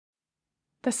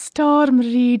The storm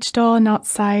raged on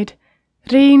outside,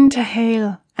 rain to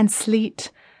hail and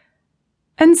sleet.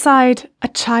 Inside, a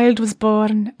child was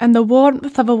born in the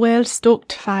warmth of a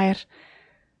well-stoked fire.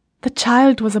 The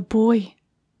child was a boy.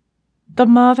 The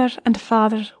mother and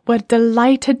father were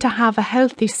delighted to have a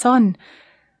healthy son.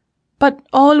 But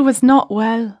all was not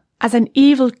well, as an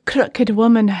evil, crooked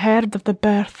woman heard of the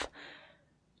birth.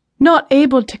 Not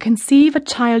able to conceive a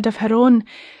child of her own,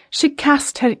 she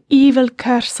cast her evil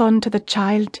curse on to the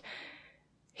child.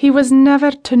 He was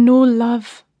never to know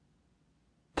love.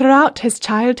 Throughout his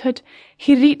childhood,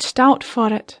 he reached out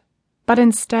for it, but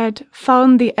instead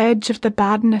found the edge of the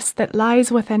badness that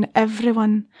lies within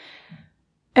everyone.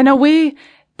 In a way,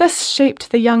 this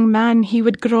shaped the young man he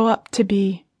would grow up to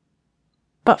be.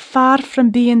 But far from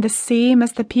being the same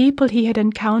as the people he had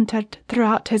encountered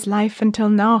throughout his life until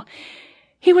now,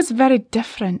 he was very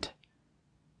different.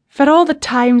 For all the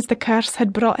times the curse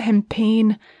had brought him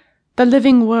pain, the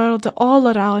living world all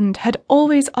around had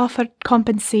always offered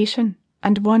compensation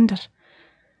and wonder.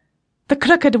 The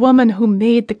crooked woman who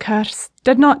made the curse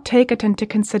did not take it into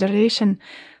consideration,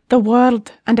 the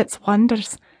world and its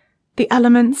wonders, the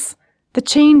elements, the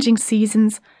changing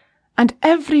seasons, and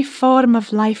every form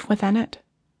of life within it.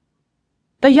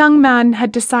 The young man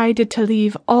had decided to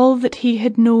leave all that he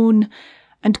had known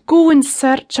and go in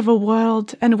search of a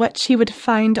world in which he would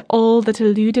find all that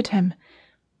eluded him.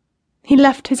 He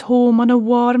left his home on a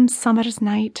warm summer's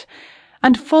night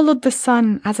and followed the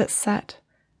sun as it set.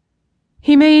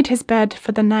 He made his bed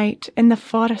for the night in the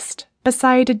forest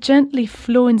beside a gently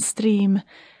flowing stream.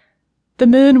 The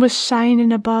moon was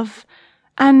shining above,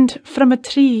 and from a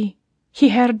tree he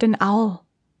heard an owl.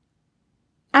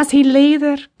 As he lay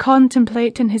there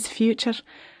contemplating his future,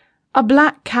 a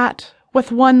black cat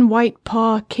with one white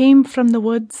paw came from the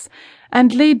woods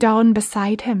and lay down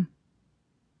beside him.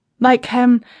 Like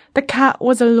him, the cat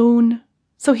was alone,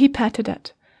 so he petted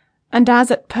it, and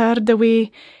as it purred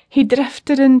away, he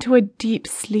drifted into a deep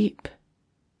sleep.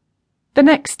 The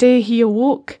next day he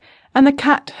awoke, and the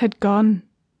cat had gone.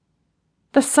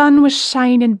 The sun was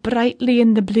shining brightly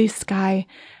in the blue sky,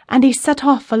 and he set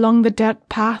off along the dirt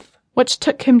path which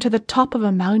took him to the top of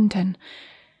a mountain.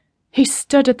 He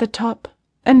stood at the top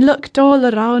and looked all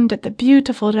around at the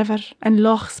beautiful river and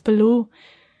lochs below.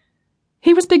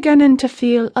 He was beginning to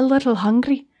feel a little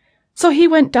hungry, so he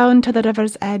went down to the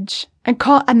river's edge and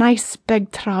caught a nice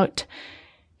big trout.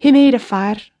 He made a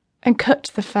fire and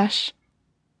cooked the fish.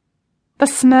 The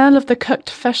smell of the cooked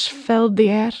fish filled the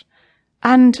air,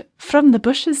 and from the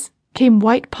bushes came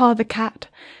White Paw the cat,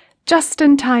 just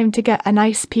in time to get a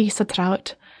nice piece of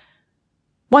trout.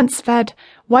 Once fed,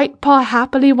 White Paw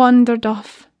happily wandered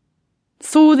off.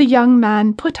 So the young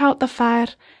man put out the fire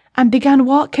and began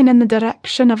walking in the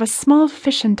direction of a small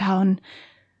fishing town.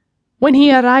 When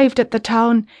he arrived at the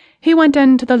town, he went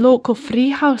into the local free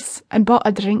house and bought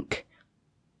a drink.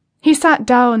 He sat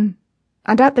down,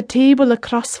 and at the table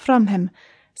across from him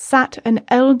sat an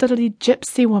elderly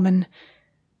gypsy woman.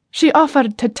 She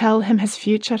offered to tell him his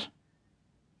future.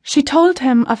 She told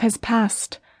him of his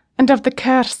past and of the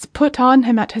curse put on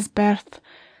him at his birth.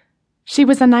 She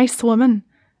was a nice woman,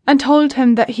 and told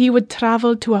him that he would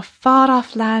travel to a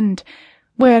far-off land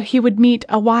where he would meet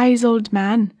a wise old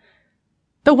man.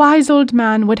 The wise old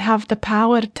man would have the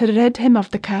power to rid him of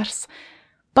the curse,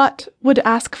 but would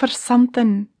ask for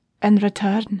something in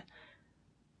return.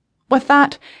 With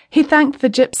that, he thanked the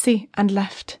gypsy and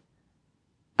left.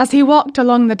 As he walked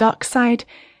along the dockside,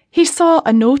 he saw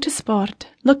a notice board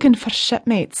looking for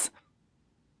shipmates.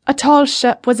 A tall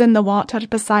ship was in the water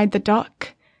beside the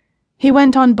dock. He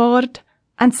went on board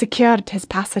and secured his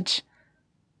passage.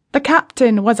 The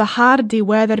captain was a hardy,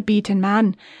 weather-beaten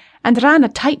man and ran a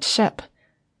tight ship.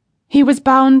 He was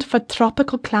bound for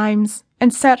tropical climes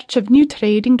in search of new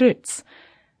trading routes.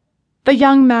 The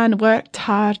young man worked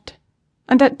hard,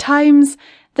 and at times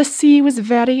the sea was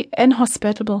very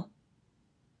inhospitable.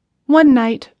 One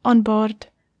night on board,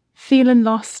 feeling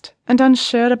lost and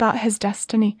unsure about his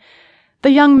destiny, the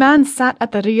young man sat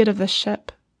at the rear of the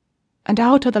ship, and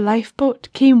out of the lifeboat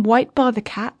came White Paw the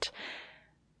cat.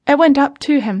 It went up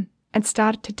to him and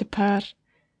started to purr.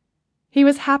 He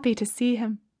was happy to see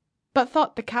him, but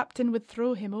thought the captain would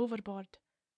throw him overboard.